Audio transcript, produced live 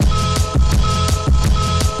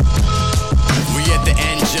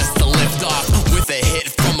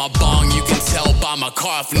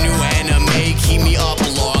cough, new anime, keep me up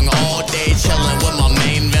long all day, chillin' with my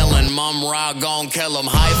main villain. Mum Ra gon' kill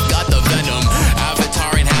him.